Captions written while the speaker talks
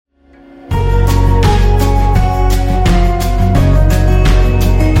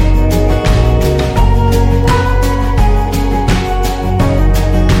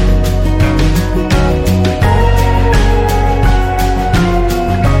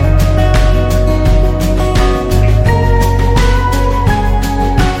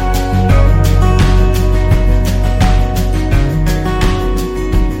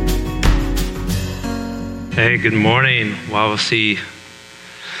Good morning, Wawasee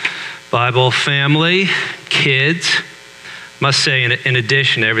Bible family, kids. Must say, in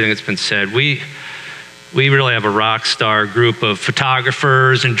addition to everything that's been said, we really have a rock star group of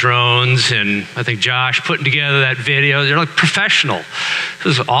photographers and drones, and I think Josh putting together that video, they're like professional. It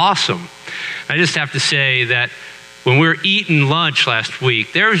was awesome. I just have to say that when we were eating lunch last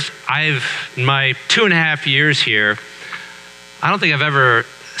week, in my 2.5 years here, I don't think I've ever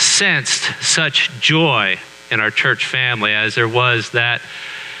sensed such joy in our church family as there was that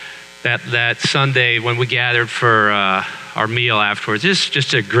Sunday when we gathered for our meal afterwards. It's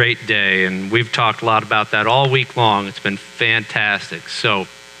just a great day, and we've talked a lot about that all week long. It's been fantastic. So,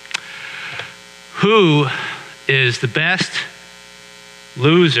 who is the best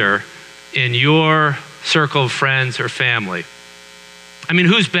loser in your circle of friends or family? I mean,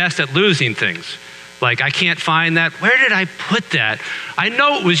 who's best at losing things? Like, I can't find that. Where did I put that? I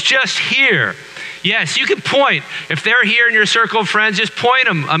know it was just here. Yes, you can point. If they're here in your circle of friends, just point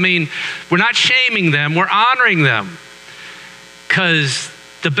them. I mean, we're not shaming them. We're honoring them. Because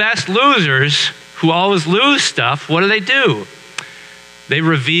the best losers who always lose stuff, what do? They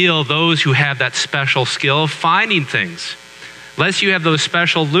reveal those who have that special skill of finding things. Unless you have those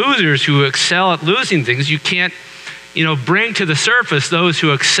special losers who excel at losing things, you can't, bring to the surface those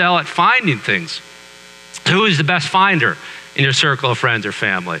who excel at finding things. Who is the best finder in your circle of friends or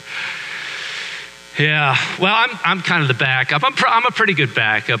family? Yeah, well, I'm kind of the backup. I'm a pretty good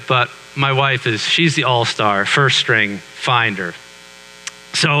backup, but my wife she's the all-star, first string finder.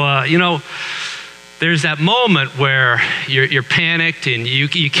 So, there's that moment where you're panicked and you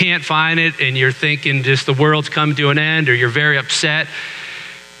can't find it and you're thinking just the world's come to an end or you're very upset.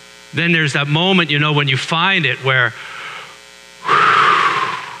 Then there's that moment, when you find it where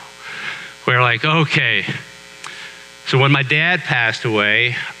like, okay. So when my dad passed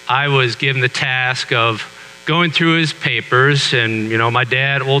away, I was given the task of going through his papers, and my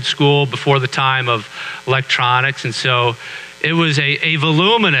dad, old school, before the time of electronics, and so it was a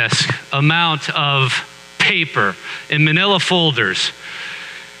voluminous amount of paper in manila folders.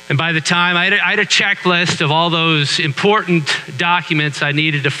 And by the time I had a checklist of all those important documents I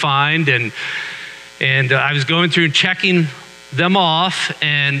needed to find, and I was going through and checking them off,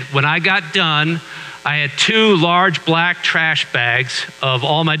 and when I got done, I had 2 large black trash bags of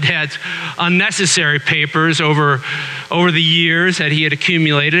all my dad's unnecessary papers over the years that he had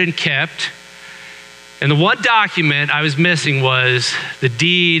accumulated and kept. And the one document I was missing was the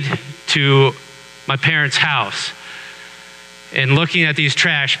deed to my parents' house. And looking at these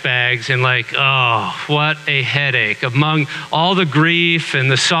trash bags and like, oh, what a headache. Among all the grief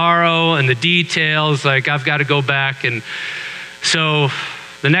and the sorrow and the details, like I've got to go back. And so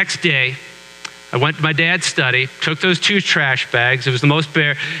the next day, I went to my dad's study, took those 2 trash bags, it was the most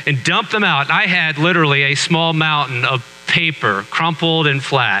bare, and dumped them out. I had literally a small mountain of paper, crumpled and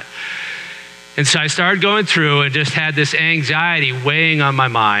flat. And so I started going through and just had this anxiety weighing on my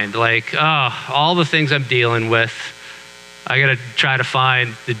mind, like, oh, all the things I'm dealing with, I gotta try to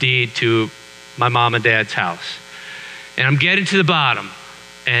find the deed to my mom and dad's house. And I'm getting to the bottom,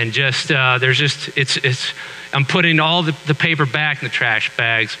 and I'm putting all the paper back in the trash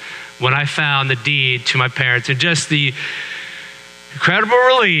bags when I found the deed to my parents, and just the incredible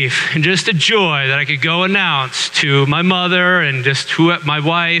relief and just the joy that I could go announce to my mother and my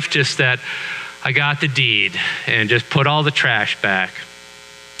wife, just that I got the deed, and just put all the trash back.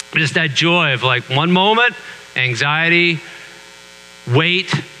 Just that joy of like one moment, anxiety,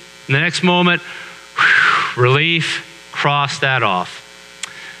 weight, and the next moment, relief, cross that off.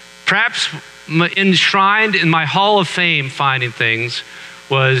 Perhaps enshrined in my Hall of Fame finding things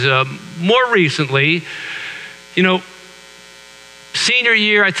was more recently, senior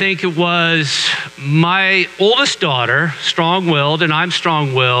year, I think it was, my oldest daughter, strong-willed, and I'm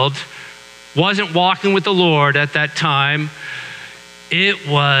strong-willed, wasn't walking with the Lord at that time. It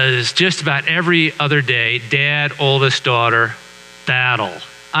was just about every other day, dad, oldest daughter, battle.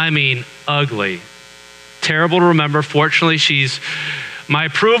 I mean, ugly. Terrible to remember. Fortunately, my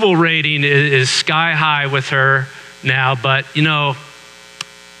approval rating is sky high with her now, but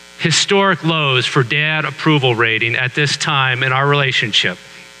historic lows for dad approval rating at this time in our relationship.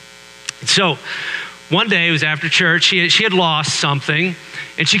 So one day, it was after church, she had lost something,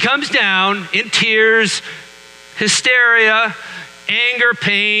 and she comes down in tears, hysteria, anger,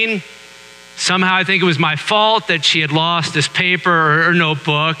 pain. Somehow I think it was my fault that she had lost this paper or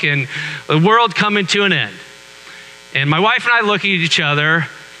notebook, and the world coming to an end. And my wife and I look at each other.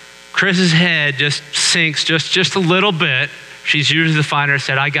 Chris's head just sinks just a little bit. She's usually the finder,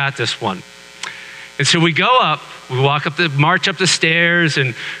 said, I got this one. And so we march up the stairs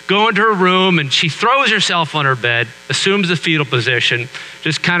and go into her room, and she throws herself on her bed, assumes the fetal position,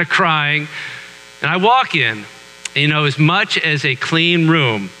 just kind of crying. And I walk in, and, as much as a clean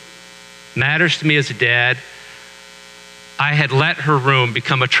room matters to me as a dad, I had let her room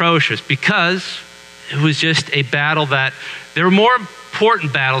become atrocious because it was just a battle that there were more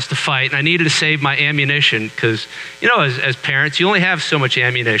important battles to fight, and I needed to save my ammunition because, as parents, you only have so much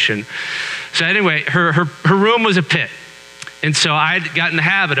ammunition. So anyway, her room was a pit. And so I'd gotten the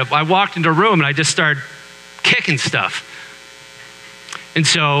habit of, I walked into a room and I just started kicking stuff. And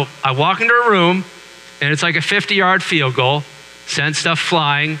so I walk into her room and it's like a 50-yard field goal, sent stuff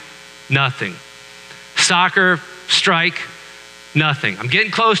flying, nothing. Soccer, strike, nothing. I'm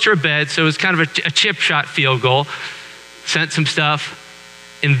getting close to her bed, so it was kind of a chip shot field goal, sent some stuff,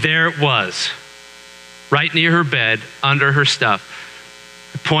 and there it was, right near her bed, under her stuff.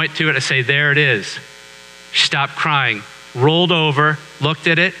 I point to it, I say, there it is. She stopped crying, rolled over, looked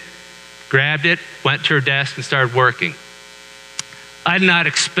at it, grabbed it, went to her desk and started working. I did not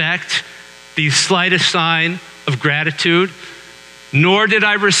expect the slightest sign of gratitude, nor did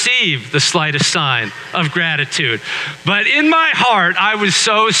I receive the slightest sign of gratitude. But in my heart, I was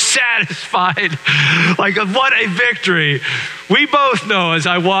so satisfied, like what a victory. We both know as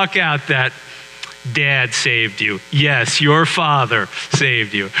I walk out that Dad saved you. Yes, your father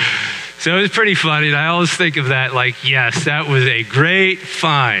saved you. So it was pretty funny. And I always think of that like, yes, that was a great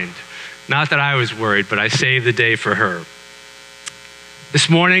find. Not that I was worried, but I saved the day for her. This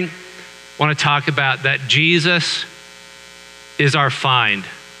morning, I want to talk about that Jesus is our find.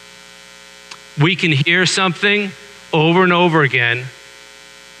 We can hear something over and over again,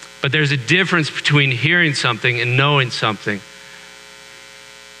 but there's a difference between hearing something and knowing something.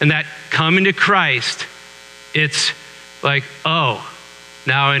 And that coming to Christ, it's like, oh,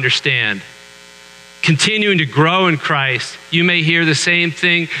 now I understand. Continuing to grow in Christ, you may hear the same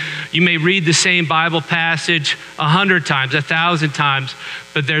thing, you may read the same Bible passage 100 times, 1,000 times,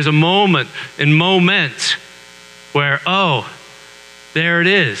 but there's a moment and moments where, oh, there it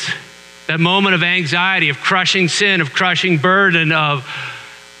is. That moment of anxiety, of crushing sin, of crushing burden, of,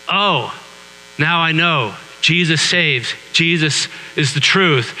 oh, now I know. Jesus saves. Jesus is the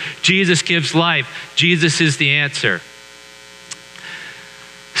truth. Jesus gives life. Jesus is the answer.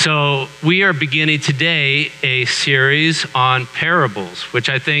 So we are beginning today a series on parables, which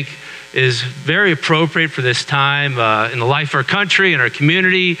I think is very appropriate for this time in the life of our country and our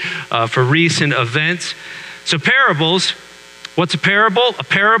community, for recent events. So parables. What's a parable? A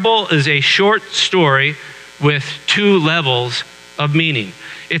parable is a short story with two levels of meaning.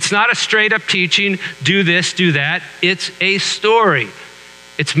 It's not a straight up teaching, do this, do that. It's a story.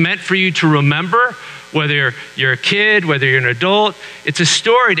 It's meant for you to remember, whether you're a kid, whether you're an adult. It's a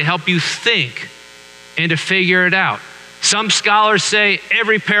story to help you think and to figure it out. Some scholars say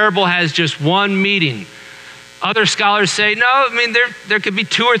every parable has just one meaning. Other scholars say, no, there could be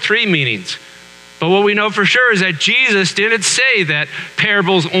two or three meanings. But what we know for sure is that Jesus didn't say that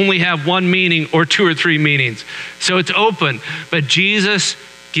parables only have one meaning or two or three meanings. So it's open. But Jesus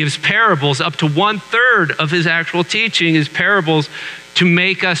gives parables. Up to 1/3 of his actual teaching is parables to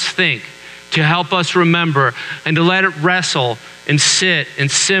make us think, to help us remember, and to let it wrestle and sit and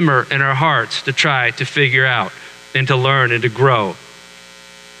simmer in our hearts to try to figure out and to learn and to grow.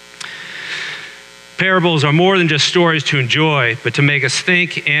 Parables are more than just stories to enjoy, but to make us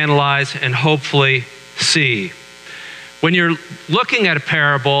think, analyze, and hopefully see. When you're looking at a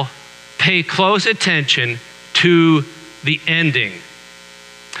parable, pay close attention to the ending.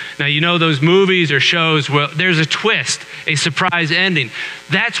 Now, those movies or shows where there's a twist, a surprise ending.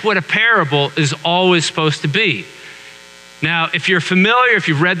 That's what a parable is always supposed to be. Now, if you're familiar, if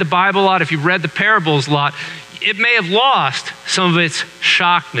you've read the Bible a lot, if you've read the parables a lot, it may have lost some of its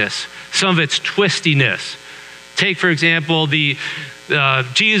shockness, some of its twistiness. Take, for example,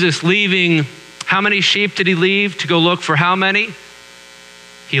 Jesus leaving, how many sheep did he leave to go look for how many?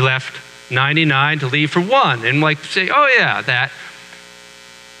 He left 99 to leave for one. And say, oh yeah, that.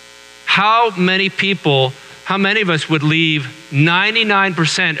 How many of us would leave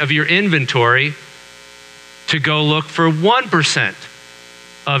 99% of your inventory to go look for 1%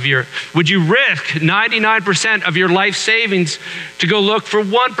 of would you risk 99% of your life savings to go look for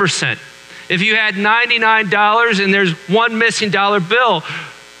 1%? If you had $99 and there's one missing dollar bill,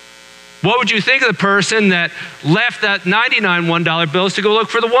 what would you think of the person that left that 99 $1 bills to go look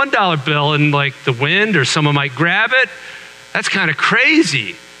for the $1 bill and the wind or someone might grab it? That's kind of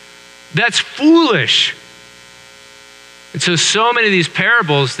crazy. That's foolish. And so many of these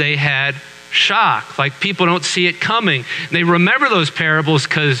parables, they had shock, like people don't see it coming. And they remember those parables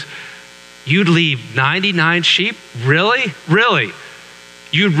because You'd leave 99 sheep? Really? Really?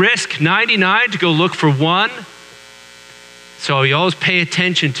 You'd risk 99 to go look for one? So you always pay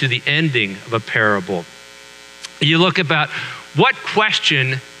attention to the ending of a parable. You look about what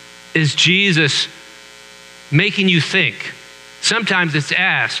question is Jesus making you think? Sometimes it's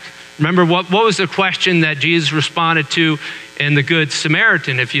asked. Remember, what was the question that Jesus responded to in the Good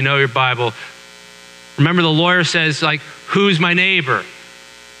Samaritan, if you know your Bible? Remember, the lawyer says, like, who's my neighbor?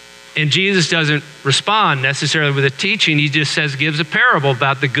 And Jesus doesn't respond necessarily with a teaching. He just says, gives a parable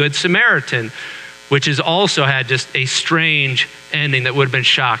about the Good Samaritan, which has also had just a strange ending that would have been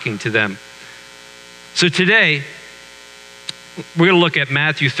shocking to them. So today, we're going to look at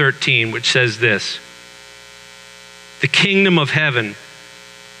Matthew 13, which says this: the kingdom of heaven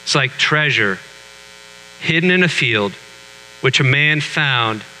is like treasure hidden in a field, which a man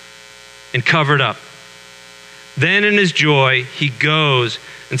found and covered up. Then in his joy, he goes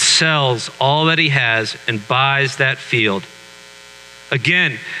and sells all that he has and buys that field.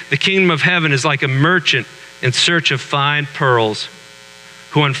 Again, the kingdom of heaven is like a merchant in search of fine pearls,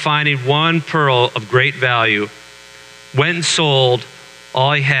 who on finding one pearl of great value, went and sold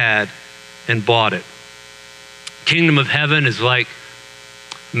all he had and bought it. Kingdom of heaven is like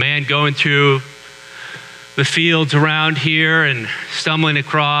a man going through the fields around here and stumbling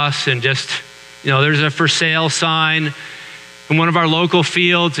across and just, there's a for sale sign in one of our local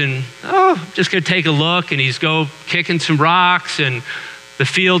fields, and I'm just gonna take a look, and he's go kicking some rocks, and the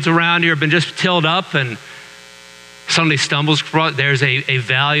fields around here have been just tilled up, and suddenly stumbles across, there's a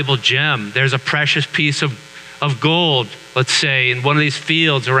valuable gem. There's a precious piece of gold, let's say, in one of these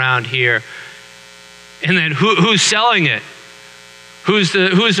fields around here. And then who's selling it? Who's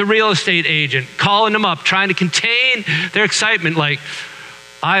the real estate agent? Calling them up, trying to contain their excitement, like,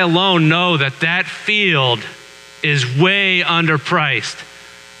 I alone know that field is way underpriced.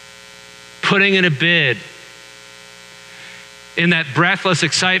 Putting in a bid. In that breathless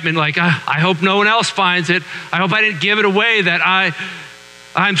excitement, like, I hope no one else finds it. I hope I didn't give it away, that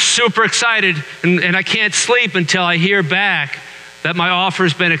I'm super excited and I can't sleep until I hear back that my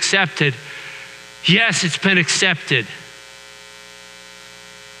offer's been accepted. Yes, it's been accepted.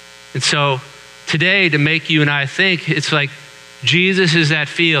 And so today, to make you and I think, it's like Jesus is that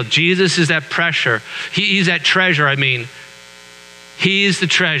field. Jesus is that pressure. He's that treasure, I mean. He's the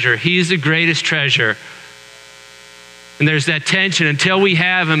treasure. He's the greatest treasure. And there's that tension until we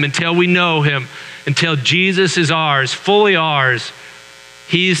have him, until we know him, until Jesus is ours, fully ours.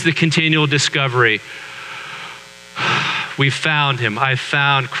 He's the continual discovery. We've found him. I've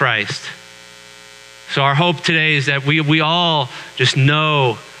found Christ. So our hope today is that we all just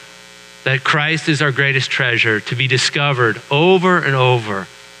know that Christ is our greatest treasure, to be discovered over and over,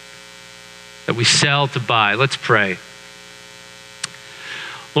 that we sell to buy. Let's pray.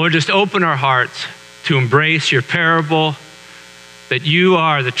 Lord, just open our hearts to embrace your parable, that you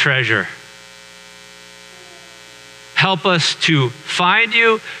are the treasure. Help us to find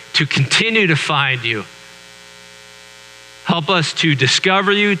you, to continue to find you. Help us to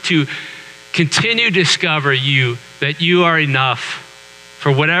discover you, to continue to discover you, that you are enough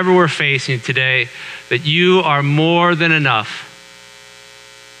for whatever we're facing today, that you are more than enough.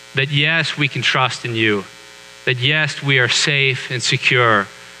 That yes, we can trust in you. That yes, we are safe and secure.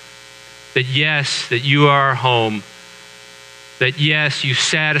 That yes, that you are our home. That yes, you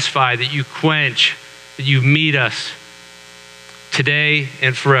satisfy, that you quench, that you meet us today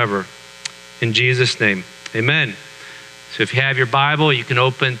and forever. In Jesus' name, amen. So if you have your Bible, you can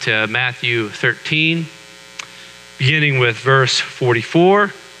open to Matthew 13, beginning with verse 44.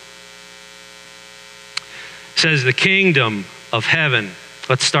 It says, the kingdom of heaven.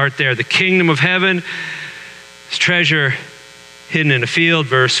 Let's start there. The kingdom of heaven is treasure hidden in a field.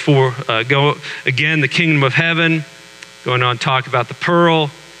 Verse 4, go again, the kingdom of heaven. Going on to talk about the pearl.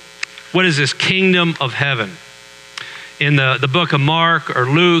 What is this kingdom of heaven? In the book of Mark or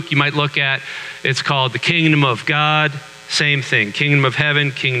Luke, you might look at, it's called the kingdom of God. Same thing, kingdom of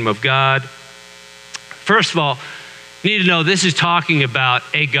heaven, kingdom of God. First of all, you need to know this is talking about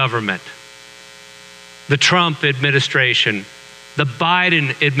a government. The Trump administration, the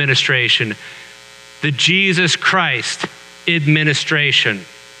Biden administration, the Jesus Christ administration.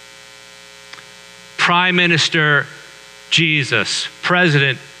 Prime Minister Jesus,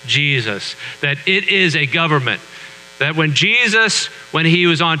 President Jesus, that it is a government. That when Jesus, when he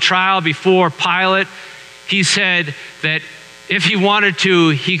was on trial before Pilate, he said that if he wanted to,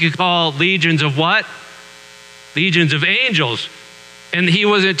 he could call legions of what? Legions of angels. And he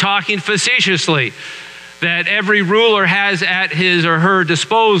wasn't talking facetiously. That every ruler has at his or her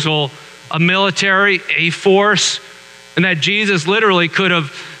disposal a military, a force, and that Jesus literally could have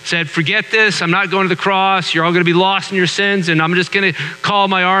said, forget this, I'm not going to the cross, you're all going to be lost in your sins, and I'm just going to call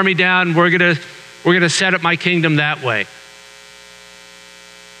my army down, and we're going to set up my kingdom that way.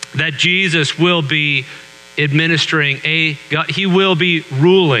 That Jesus will be administering he will be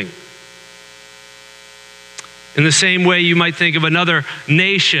ruling. In the same way you might think of another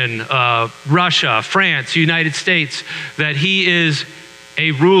nation, Russia, France, United States, that he is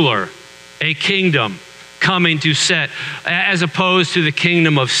a ruler, a kingdom coming to set, as opposed to the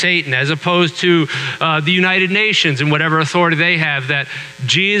kingdom of Satan, as opposed to the United Nations and whatever authority they have, that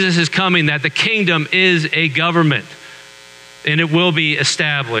Jesus is coming, that the kingdom is a government, and it will be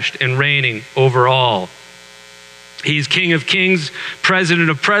established and reigning over all. He's King of kings,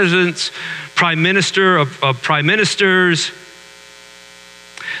 President of presidents, Prime Minister of prime ministers.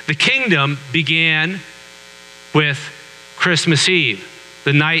 The kingdom began with Christmas Eve,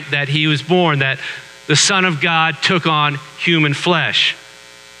 the night that he was born, that the Son of God took on human flesh.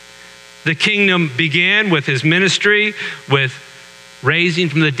 The kingdom began with his ministry, with raising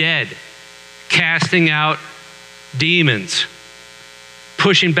from the dead, casting out demons,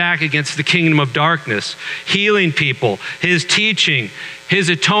 pushing back against the kingdom of darkness, healing people, his teaching, his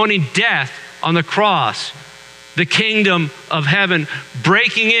atoning death on the cross, the kingdom of heaven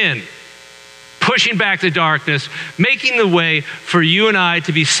breaking in, pushing back the darkness, making the way for you and I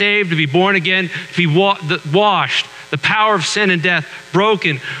to be saved, to be born again, to be washed, the power of sin and death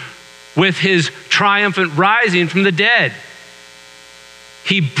broken with his triumphant rising from the dead.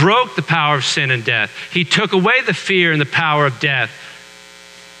 He broke the power of sin and death. He took away the fear and the power of death.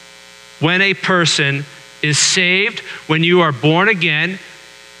 When a person is saved, when you are born again,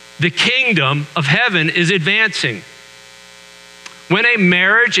 the kingdom of heaven is advancing. When a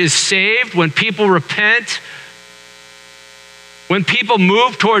marriage is saved, when people repent, when people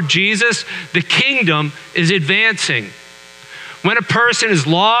move toward Jesus, the kingdom is advancing. When a person is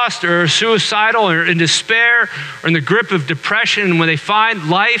lost or suicidal or in despair or in the grip of depression, and when they find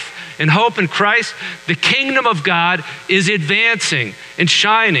life and hope in Christ, the kingdom of God is advancing and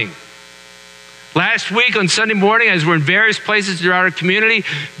shining. Last week on Sunday morning, as we're in various places throughout our community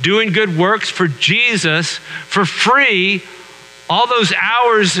doing good works for Jesus for free, all those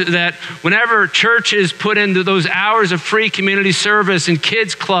hours that whenever churches put into those hours of free community service and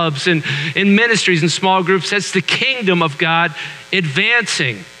kids clubs and in ministries and small groups, that's the kingdom of God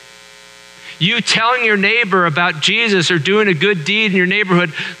advancing. You telling your neighbor about Jesus or doing a good deed in your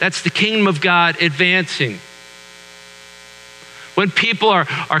neighborhood, that's the kingdom of God advancing. When people are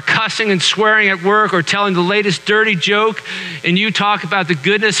cussing and swearing at work or telling the latest dirty joke, and you talk about the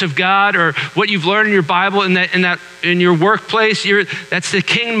goodness of God or what you've learned in your Bible in your workplace, that's the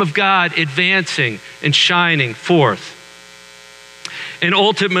kingdom of God advancing and shining forth. And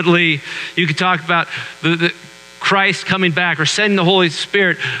ultimately, you could talk about the Christ coming back or sending the Holy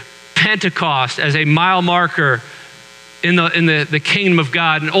Spirit, Pentecost as a mile marker in the kingdom of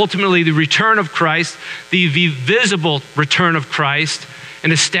God, and ultimately the return of Christ, the visible return of Christ,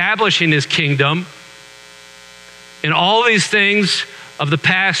 and establishing his kingdom. And all these things of the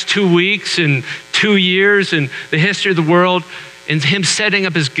past 2 weeks and 2 years and the history of the world, and him setting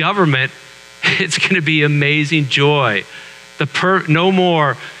up his government, it's going to be amazing joy. No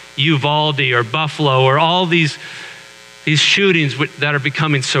more Uvalde or Buffalo or all these shootings that are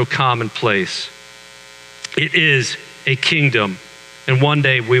becoming so commonplace. It is a kingdom, and one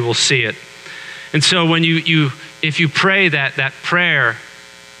day we will see it. And so when if you pray that prayer,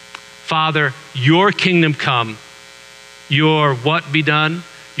 Father, your kingdom come, your what be done,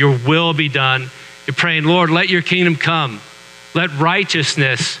 your will be done. You're praying, Lord, let your kingdom come. Let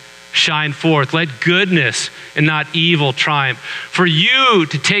righteousness shine forth. Let goodness and not evil triumph. For you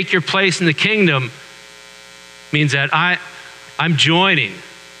to take your place in the kingdom means that I'm joining.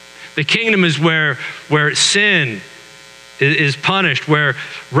 The kingdom is where sin is punished, where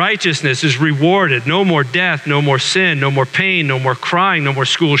righteousness is rewarded. No more death, no more sin, no more pain, no more crying, no more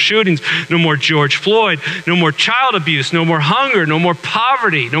school shootings, no more George Floyd, no more child abuse, no more hunger, no more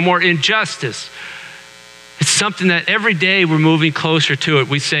poverty, no more injustice. It's something that every day we're moving closer to it.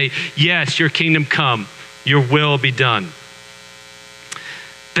 We say, yes, your kingdom come, your will be done.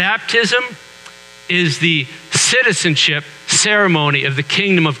 Baptism is the citizenship ceremony of the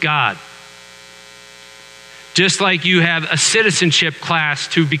kingdom of God. Just like you have a citizenship class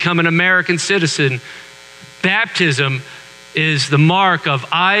to become an American citizen, baptism is the mark of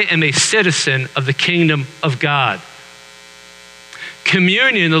I am a citizen of the kingdom of God.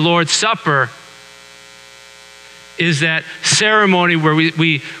 Communion, the Lord's Supper, is that ceremony where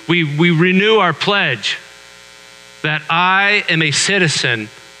we renew our pledge that I am a citizen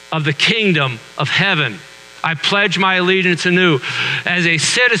of the kingdom of heaven. I pledge my allegiance anew. As a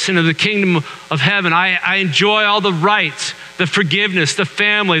citizen of the kingdom of heaven, I enjoy all the rights, the forgiveness, the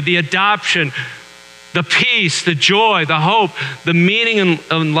family, the adoption, the peace, the joy, the hope, the meaning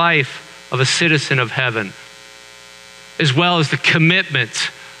in life of a citizen of heaven, as well as the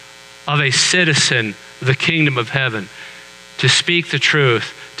commitment of a citizen of the kingdom of heaven to speak the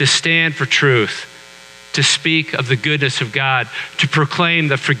truth, to stand for truth, to speak of the goodness of God, to proclaim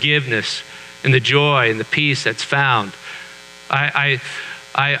the forgiveness and the joy and the peace that's found. I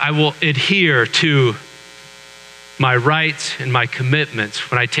will adhere to my rights and my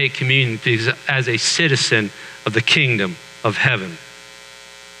commitments when I take communion as a citizen of the kingdom of heaven.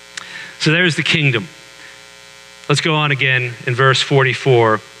 So there's the kingdom. Let's go on again in verse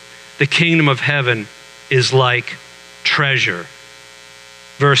 44. The kingdom of heaven is like treasure.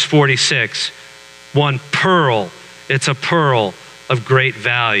 Verse 46, one pearl, it's a pearl of great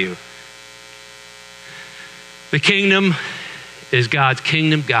value. The kingdom is God's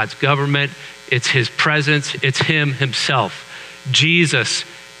kingdom, God's government. It's his presence, it's him himself. Jesus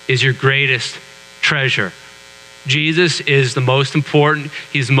is your greatest treasure. Jesus is the most important,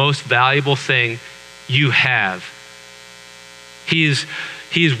 he's the most valuable thing you have. He is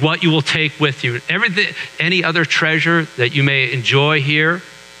what you will take with you. Everything, any other treasure that you may enjoy here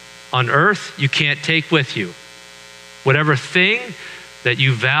on earth, you can't take with you. Whatever thing that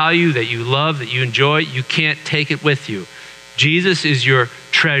you value, that you love, that you enjoy, you can't take it with you. Jesus is your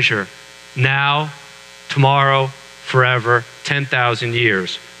treasure now, tomorrow, forever, 10,000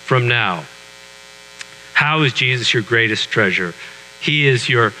 years from now. How is Jesus your greatest treasure? He is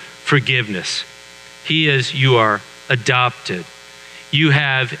your forgiveness. He is, you are adopted. You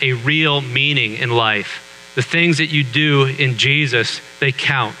have a real meaning in life. The things that you do in Jesus, they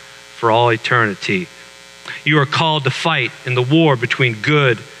count for all eternity. You are called to fight in the war between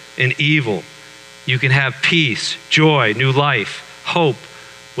good and evil. You can have peace, joy, new life, hope,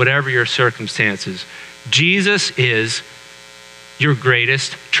 whatever your circumstances. Jesus is your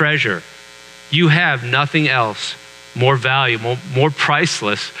greatest treasure. You have nothing else more valuable, more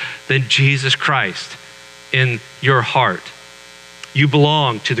priceless than Jesus Christ in your heart. You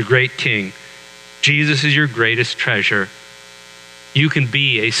belong to the great King. Jesus is your greatest treasure. You can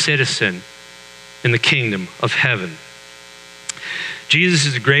be a citizen in the kingdom of heaven. Jesus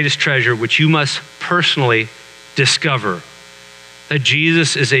is the greatest treasure which you must personally discover. That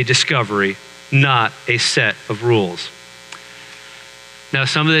Jesus is a discovery, not a set of rules. Now,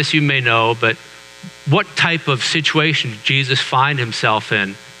 some of this you may know, but what type of situation did Jesus find himself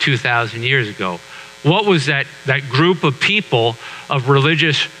in 2,000 years ago? What was that group of people, of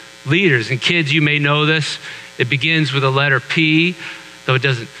religious leaders? And kids, you may know this. It begins with the letter P, though it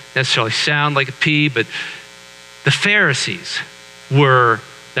doesn't necessarily sound like a P, but the Pharisees were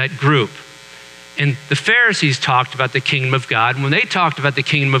that group. And the Pharisees talked about the kingdom of God. And when they talked about the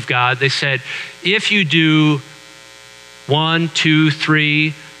kingdom of God, they said, if you do 1, 2,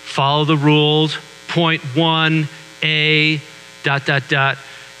 3, follow the rules, point 1A, ...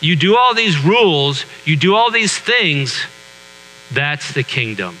 You do all these rules, you do all these things, that's the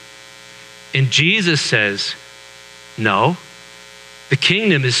kingdom. And Jesus says, no, the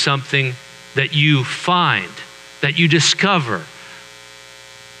kingdom is something that you find, that you discover.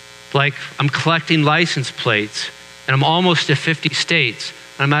 Like I'm collecting license plates and I'm almost to 50 states.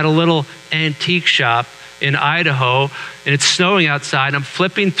 I'm at a little antique shop in Idaho and it's snowing outside. I'm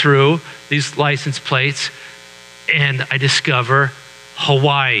flipping through these license plates and I discover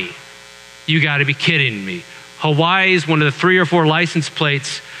Hawaii. You got to be kidding me. Hawaii is one of the 3 or 4 license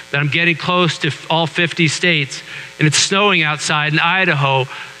plates that I'm getting close to all 50 states, and it's snowing outside in Idaho.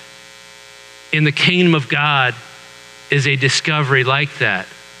 In the kingdom of God is a discovery like that.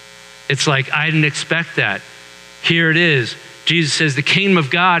 It's like, I didn't expect that. Here it is. Jesus says the kingdom of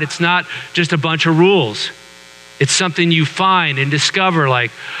God, it's not just a bunch of rules. It's something you find and discover,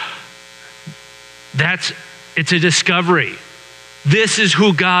 like, it's a discovery. This is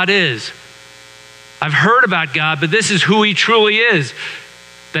who God is. I've heard about God, but this is who he truly is.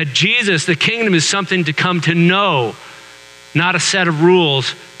 That Jesus, the kingdom, is something to come to know, not a set of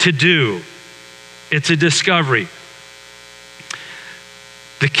rules to do. It's a discovery.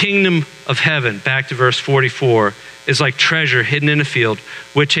 The kingdom of heaven, back to verse 44, is like treasure hidden in a field,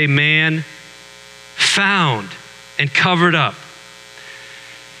 which a man found and covered up.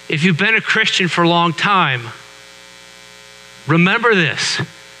 If you've been a Christian for a long time, remember this,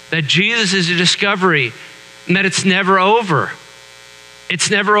 that Jesus is a discovery and that it's never over. It's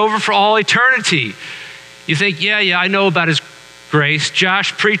never over for all eternity. You think, yeah, I know about his grace.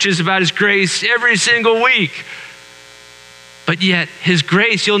 Josh preaches about his grace every single week. But yet, his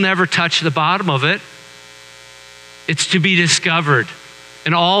grace, you'll never touch the bottom of it. It's to be discovered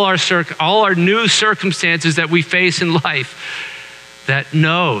in all our new circumstances that we face in life, that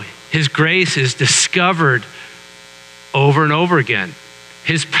no, his grace is discovered over and over again.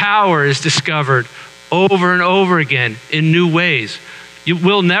 His power is discovered over and over again in new ways.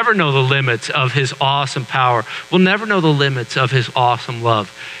 We'll never know the limits of his awesome power. We'll never know the limits of his awesome love.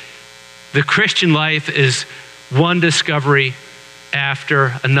 The Christian life is one discovery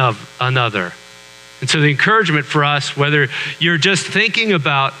after another. And so the encouragement for us, whether you're just thinking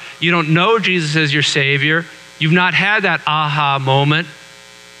about, you don't know Jesus as your Savior, you've not had that aha moment,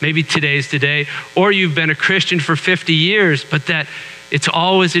 maybe today's today, or you've been a Christian for 50 years, but that it's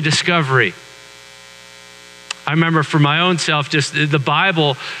always a discovery. I remember for my own self, just the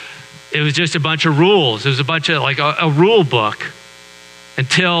Bible, it was just a bunch of rules. It was a bunch of like a rule book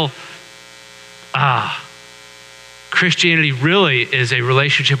until, Christianity really is a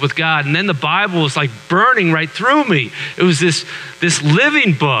relationship with God. And then the Bible was like burning right through me. It was this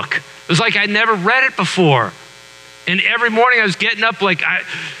living book. It was like I'd never read it before. And every morning I was getting up like,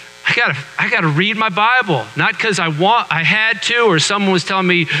 I gotta read my Bible. Not because I had to, or someone was telling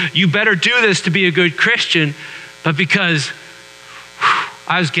me, you better do this to be a good Christian, but because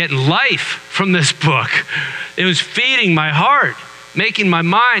I was getting life from this book. It was feeding my heart, making my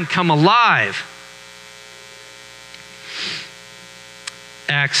mind come alive.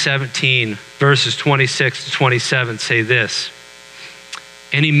 Acts 17, verses 26 to 27 say this.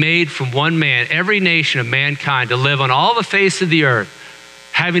 And he made from one man every nation of mankind to live on all the face of the earth,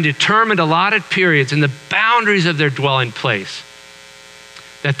 having determined allotted periods in the boundaries of their dwelling place,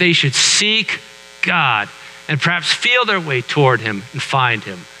 that they should seek God and perhaps feel their way toward him and find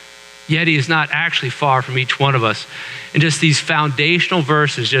him. Yet he is not actually far from each one of us. And just these foundational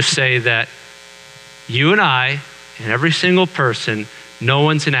verses just say that you and I and every single person, no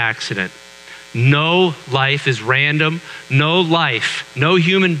one's an accident. No life is random. No life, no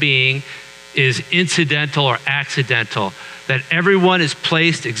human being is incidental or accidental. That everyone is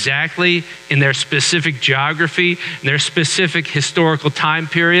placed exactly in their specific geography, in their specific historical time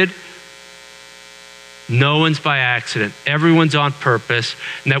period. No one's by accident. Everyone's on purpose,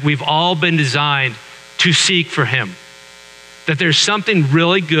 and that we've all been designed to seek for him. That there's something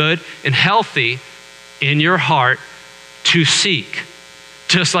really good and healthy in your heart to seek.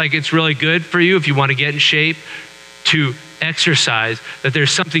 Just like it's really good for you if you want to get in shape to exercise, that there's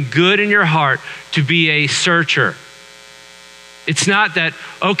something good in your heart to be a searcher. It's not that,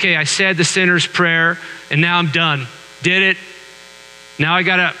 okay, I said the sinner's prayer and now I'm done. Did it. Now I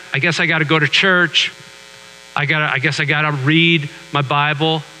guess I gotta go to church. I guess I gotta read my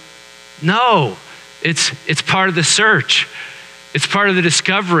Bible. No, it's part of the search. It's part of the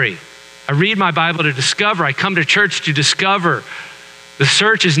discovery. I read my Bible to discover. I come to church to discover. The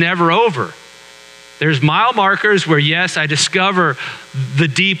search is never over. There's mile markers where, yes, I discover the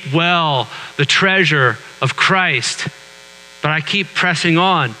deep well, the treasure of Christ, but I keep pressing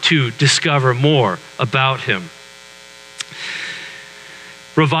on to discover more about him.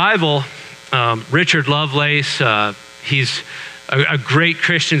 Revival, Richard Lovelace, he's a great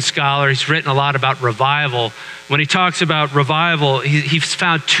Christian scholar. He's written a lot about revival. When he talks about revival, he's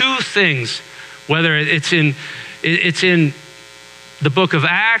found two things, whether it's in the book of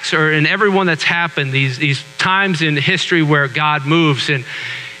Acts or in every one that's happened, these times in history where God moves. And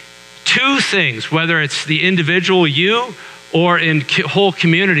two things, whether it's the individual you or in whole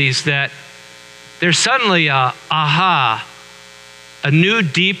communities, that there's suddenly a new,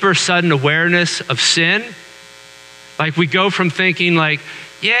 deeper, sudden awareness of sin. Like we go from thinking like,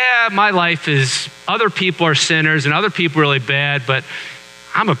 yeah, my life is, other people are sinners and other people are really bad, but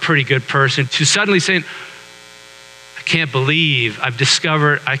I'm a pretty good person, to suddenly saying, I can't believe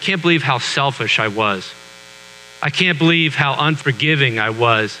how selfish I was. I can't believe how unforgiving I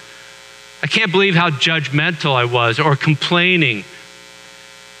was. I can't believe how judgmental I was or complaining.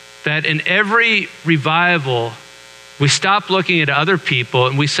 That in every revival, we stop looking at other people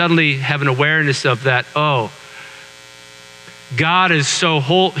and we suddenly have an awareness of that, oh, God is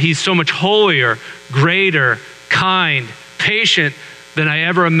he's so much holier, greater, kind, patient than I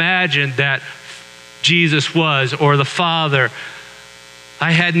ever imagined that Jesus was, or the Father.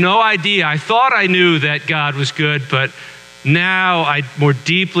 I had no idea. I thought I knew that God was good, but now I more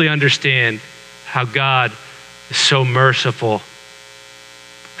deeply understand how God is so merciful,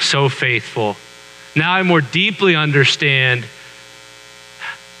 so faithful. Now I more deeply understand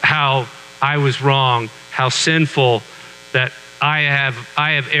how I was wrong, how sinful, that I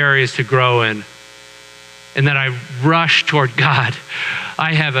have areas to grow in, and that I rush toward God.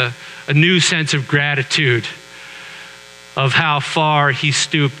 I have a new sense of gratitude of how far he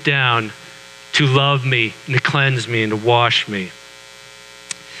stooped down to love me and to cleanse me and to wash me.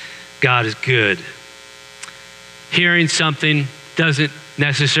 God is good. Hearing something doesn't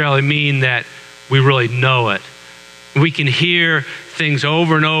necessarily mean that we really know it. We can hear things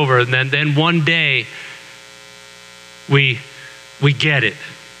over and over, and then one day we get it.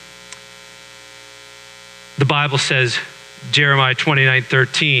 The Bible says, Jeremiah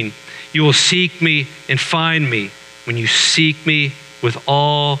 29:13, you will seek me and find me when you seek me with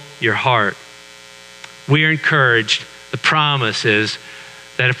all your heart. We are encouraged. The promise is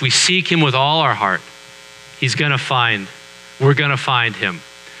that if we seek him with all our heart, we're going to find him.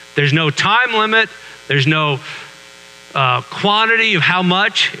 There's no time limit. There's no quantity of how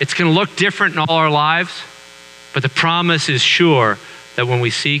much. It's going to look different in all our lives. But the promise is sure that when we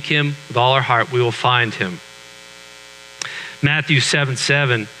seek him with all our heart, we will find him. Matthew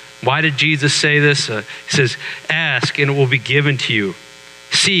 7:7, why did Jesus say this? He says, ask and it will be given to you.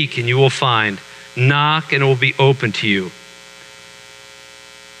 Seek and you will find. Knock and it will be open to you.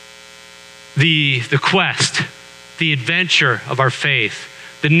 The quest, the adventure of our faith,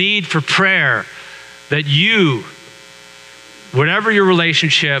 the need for prayer, that you, whatever your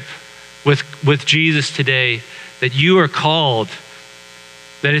relationship with Jesus today, that you are called,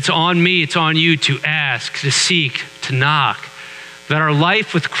 that it's on me, it's on you to ask, to seek, to knock, that our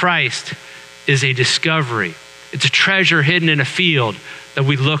life with Christ is a discovery. It's a treasure hidden in a field that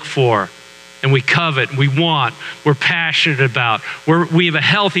we look for and we covet, we want, we're passionate about, we have a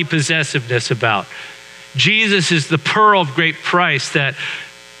healthy possessiveness about. Jesus is the pearl of great price that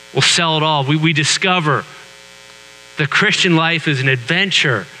will sell it all. We discover the Christian life is an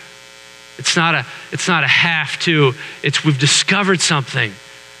adventure. It's not a have to. We've discovered something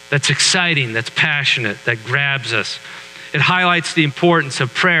that's exciting, that's passionate, that grabs us. It highlights the importance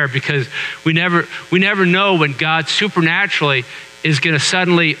of prayer because we never know when God supernaturally is going to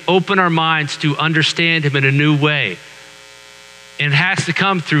suddenly open our minds to understand him in a new way. And it has to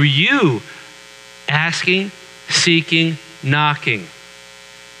come through you asking, seeking, knocking.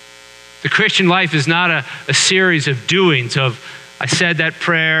 The Christian life is not a series of doings of, I said that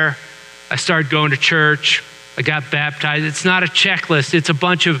prayer, I started going to church, I got baptized. It's not a checklist. It's a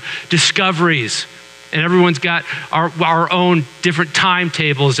bunch of discoveries. And everyone's got our own different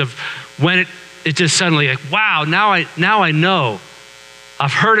timetables of when it just suddenly like, wow, now I know.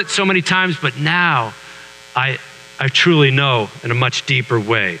 I've heard it so many times, but now I truly know in a much deeper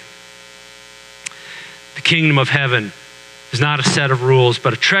way. The kingdom of heaven is not a set of rules,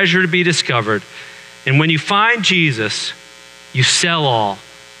 but a treasure to be discovered. And when you find Jesus, you sell all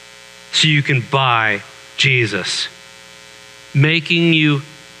so you can buy Jesus, making you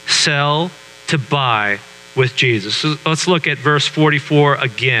sell to buy with Jesus. So let's look at verse 44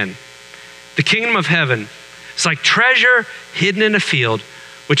 again. The kingdom of heaven is like treasure hidden in a field,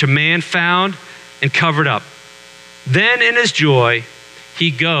 which a man found and covered up. Then in his joy,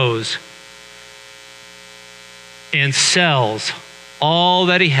 he goes and sells all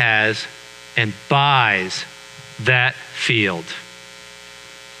that he has and buys that field.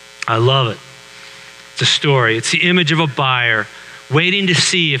 I love it. It's a story. It's the image of a buyer waiting to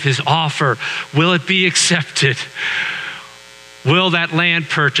see if his offer, will it be accepted? Will that land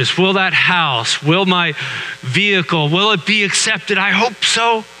purchase? Will that house? Will my vehicle? Will it be accepted? I hope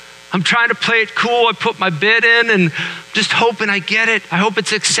so. I'm trying to play it cool. I put my bid in and just hoping I get it. I hope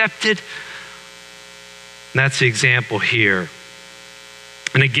it's accepted. And that's the example here.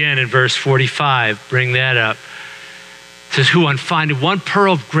 And again in verse 45, bring that up. It says, who on finding one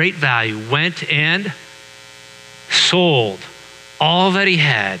pearl of great value went and sold all that he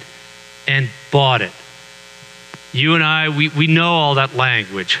had and bought it. You and I, we know all that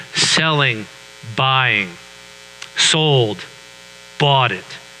language. Selling, buying, sold, bought it.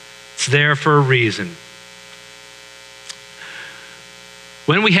 It's there for a reason.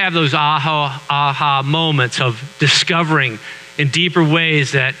 When we have those aha moments of discovering in deeper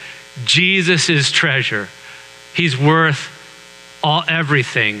ways that Jesus is treasure, he's worth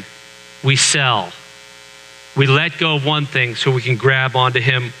everything, we sell. We let go of one thing so we can grab onto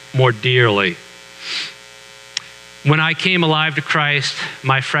him more dearly. When I came alive to Christ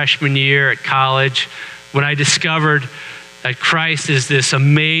my freshman year at college, when I discovered that Christ is this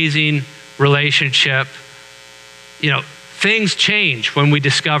amazing relationship, things change when we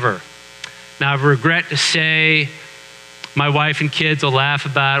discover. Now, I regret to say, my wife and kids will laugh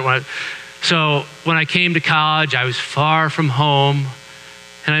about it. So when I came to college, I was far from home.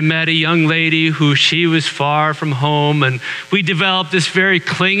 And I met a young lady who she was far from home. And we developed this very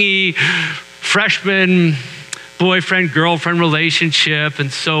clingy freshman boyfriend-girlfriend relationship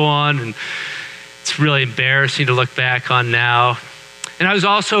and so on. And it's really embarrassing to look back on now. And I was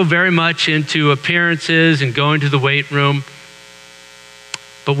also very much into appearances and going to the weight room.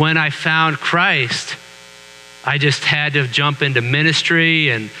 But when I found Christ, I just had to jump into ministry,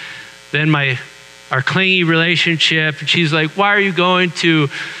 and then our clingy relationship. And she's like, why are you going to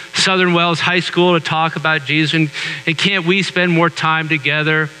Southern Wells High School to talk about Jesus? And can't we spend more time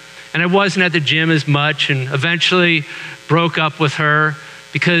together? And I wasn't at the gym as much, and eventually broke up with her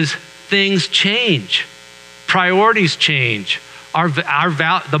because things change. Priorities change.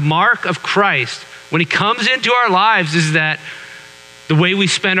 The mark of Christ, when he comes into our lives, is that the way we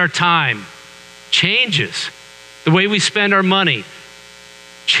spend our time changes. The way we spend our money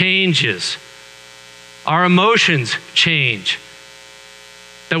changes. Our emotions change.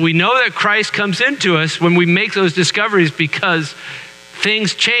 That we know that Christ comes into us when we make those discoveries because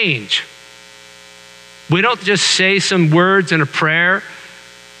things change. We don't just say some words in a prayer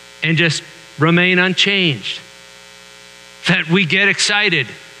and just remain unchanged. That we get excited.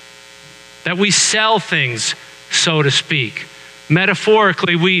 That we sell things, so to speak.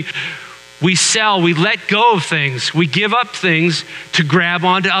 Metaphorically, we sell, we let go of things, we give up things to grab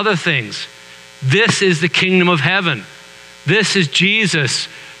onto other things. This is the kingdom of heaven. This is Jesus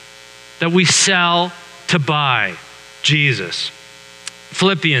that we sell to buy. Jesus.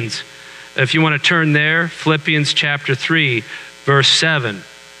 Philippians, if you want to turn there, Philippians chapter 3, verse 7.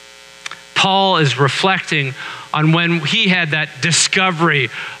 Paul is reflecting on when he had that discovery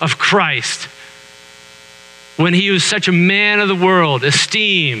of Christ, when he was such a man of the world,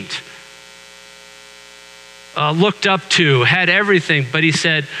 esteemed, looked up to, had everything, but he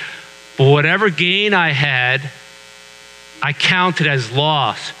said, but whatever gain I had, I counted as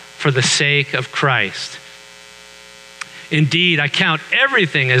loss for the sake of Christ. Indeed, I count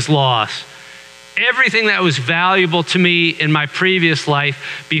everything as loss. Everything that was valuable to me in my previous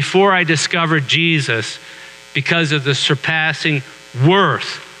life before I discovered Jesus, because of the surpassing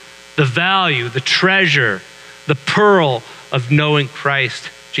worth, the value, the treasure, the pearl of knowing Christ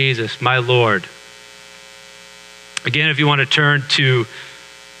Jesus, my Lord. Again, if you want to turn to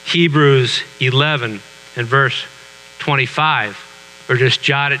Hebrews 11 and verse 25, or just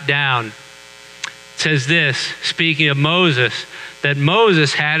jot it down. It says this, speaking of Moses, that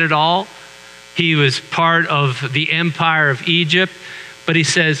Moses had it all. He was part of the empire of Egypt, but he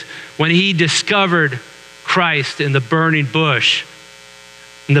says when he discovered Christ in the burning bush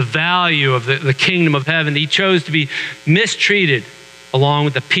and the value of the kingdom of heaven, he chose to be mistreated along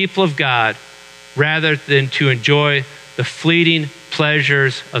with the people of God rather than to enjoy the fleeting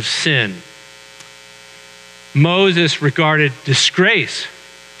pleasures of sin. Moses regarded disgrace,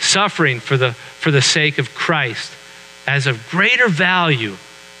 suffering for the sake of Christ, as of greater value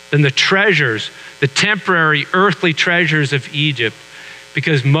than the treasures, the temporary earthly treasures of Egypt,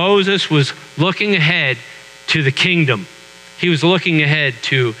 because Moses was looking ahead to the kingdom. He was looking ahead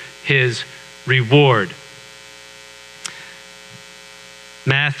to his reward.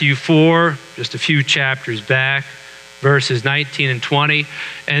 Matthew 4, just a few chapters back, verses 19 and 20.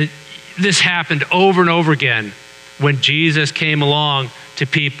 And this happened over and over again when Jesus came along to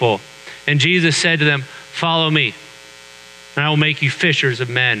people. And Jesus said to them, follow me, and I will make you fishers of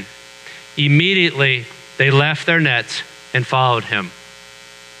men. Immediately, they left their nets and followed him.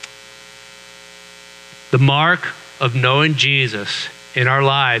 The mark of knowing Jesus in our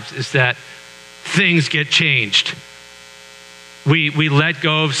lives is that things get changed. We let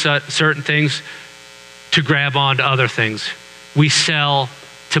go of certain things to grab onto other things. We sell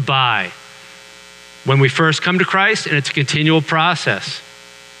to buy. When we first come to Christ, and it's a continual process.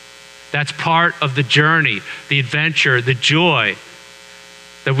 That's part of the journey, the adventure, the joy,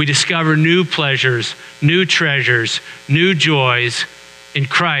 that we discover new pleasures, new treasures, new joys in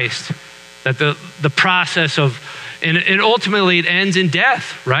Christ. That the process of, and ultimately it ends in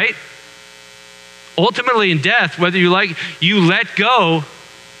death, right? Ultimately in death, whether you let go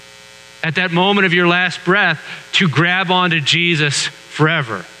at that moment of your last breath to grab onto Jesus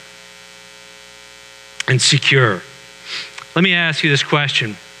forever and secure. Let me ask you this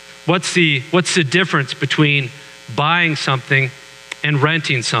question. What's the difference between buying something and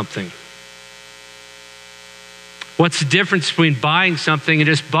renting something? What's the difference between buying something and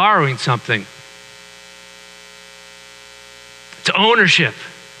just borrowing something? It's ownership.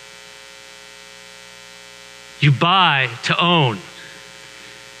 You buy to own.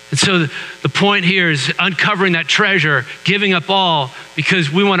 And so the point here is uncovering that treasure, giving up all, because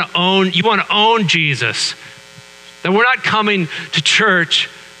you want to own Jesus. That we're not coming to church,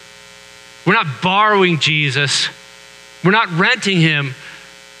 we're not borrowing Jesus, we're not renting him.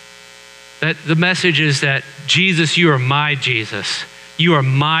 That the message is that Jesus, you are my Jesus. You are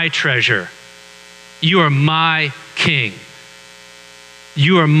my treasure. You are my King.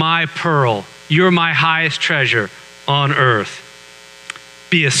 You are my pearl. You are my highest treasure on earth.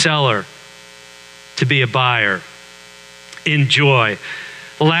 Be a seller to be a buyer. Enjoy.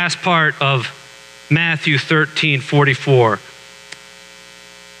 The last part of Matthew 13:44.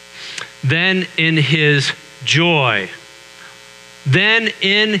 Then in his joy. Then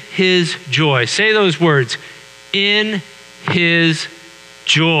in his joy. Say those words. In his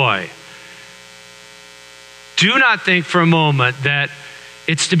joy. Do not think for a moment that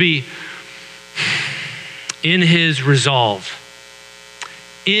it's to be in his resolve,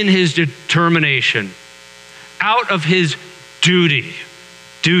 in his determination, out of his duty,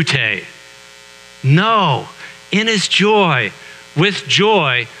 dute. No, in his joy. With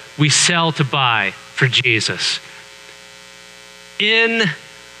joy, we sell to buy for Jesus. In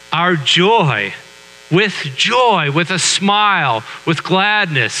our joy, with a smile, with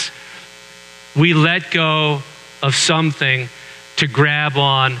gladness, we let go of something to grab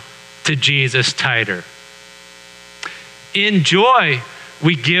on to Jesus tighter. In joy,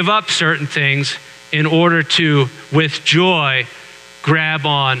 we give up certain things in order to, with joy, grab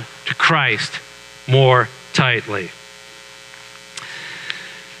on to Christ more tightly.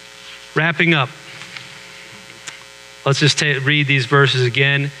 Wrapping up, let's just read these verses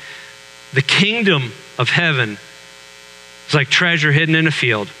again. The kingdom of heaven is like treasure hidden in a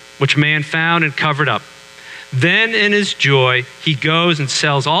field, which man found and covered up. Then in his joy, he goes and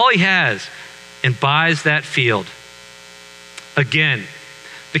sells all he has and buys that field. Again,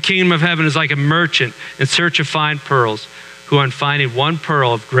 the kingdom of heaven is like a merchant in search of fine pearls, who on finding one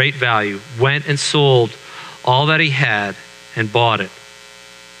pearl of great value, went and sold all that he had and bought it.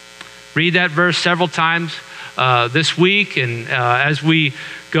 Read that verse several times this week, and as we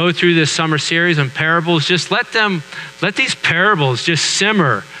go through this summer series on parables, just let these parables just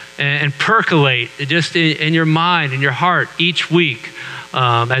simmer and percolate just in your mind, in your heart each week.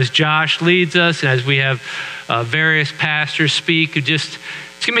 As Josh leads us and as we have various pastors speak, it's going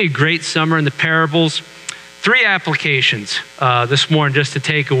to be a great summer in the parables. 3 applications this morning just to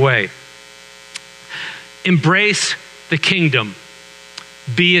take away. Embrace the kingdom.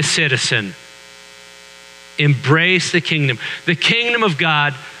 Be a citizen. Embrace the kingdom. The kingdom of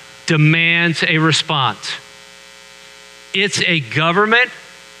God demands a response. It's a government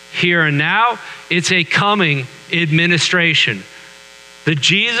here and now. It's a coming administration. The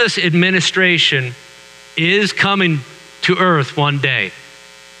Jesus administration is coming to earth one day.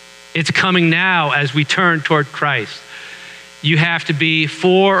 It's coming now as we turn toward Christ. You have to be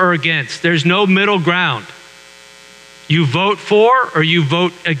for or against. There's no middle ground. You vote for or you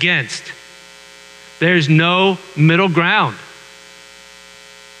vote against. There's no middle ground.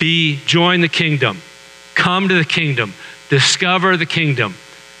 Join the kingdom. Come to the kingdom. Discover the kingdom.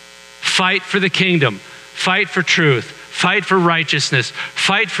 Fight for the kingdom. Fight for truth. Fight for righteousness.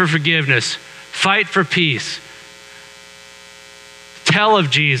 Fight for forgiveness. Fight for peace. Tell of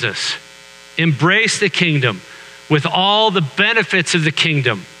Jesus. Embrace the kingdom with all the benefits of the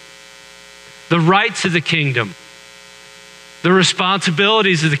kingdom, the rights of the kingdom, the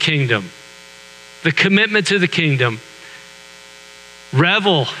responsibilities of the kingdom, the commitments of the kingdom.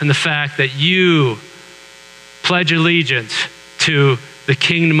 Revel in the fact that you pledge allegiance to the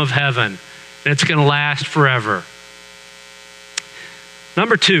kingdom of heaven, and it's going to last forever.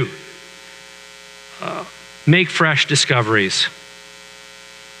 Number 2, make fresh discoveries.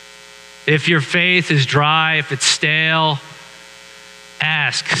 If your faith is dry, if it's stale,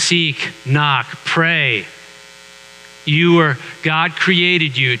 ask, seek, knock, pray. God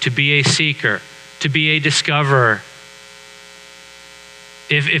created you to be a seeker, to be a discoverer.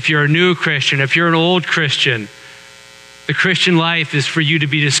 If you're a new Christian, if you're an old Christian, the Christian life is for you to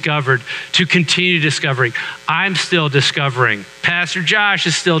be discovered, to continue discovering. I'm still discovering. Pastor Josh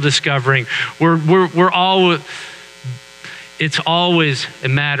is still discovering. It's always a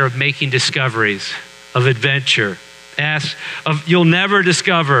matter of making discoveries, of adventure. You'll never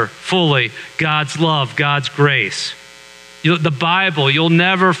discover fully God's love, God's grace. The Bible, you'll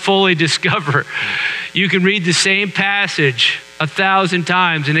never fully discover. You can read the same passage 1,000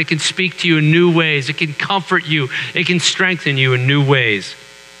 times and it can speak to you in new ways. It can comfort you. It can strengthen you in new ways.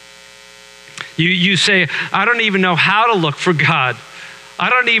 You say, I don't even know how to look for God. I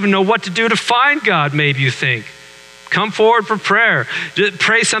don't even know what to do to find God, maybe you think. Come forward for prayer. Just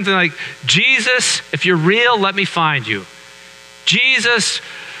pray something like, Jesus, if you're real, let me find you. Jesus,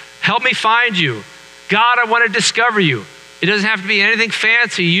 help me find you. God, I want to discover you. It doesn't have to be anything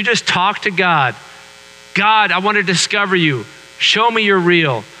fancy. You just talk to God. God, I want to discover you. Show me you're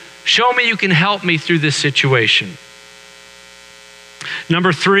real. Show me you can help me through this situation.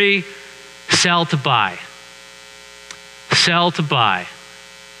 Number 3, sell to buy. Sell to buy.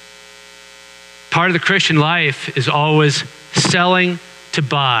 Part of the Christian life is always selling to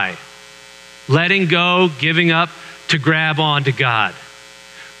buy, letting go, giving up to grab on to God.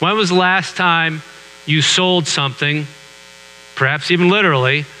 When was the last time you sold something, perhaps even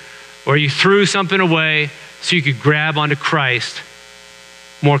literally, or you threw something away so you could grab onto Christ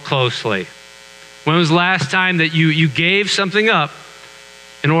more closely? When was the last time that you gave something up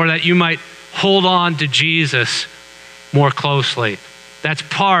in order that you might hold on to Jesus more closely? That's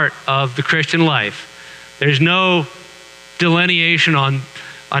part of the Christian life. There's no delineation on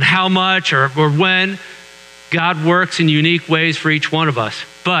how much or when. God works in unique ways for each one of us.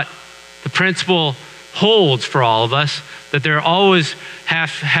 But the principle holds for all of us that there always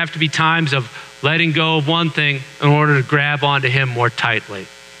have to be times of letting go of one thing in order to grab onto him more tightly.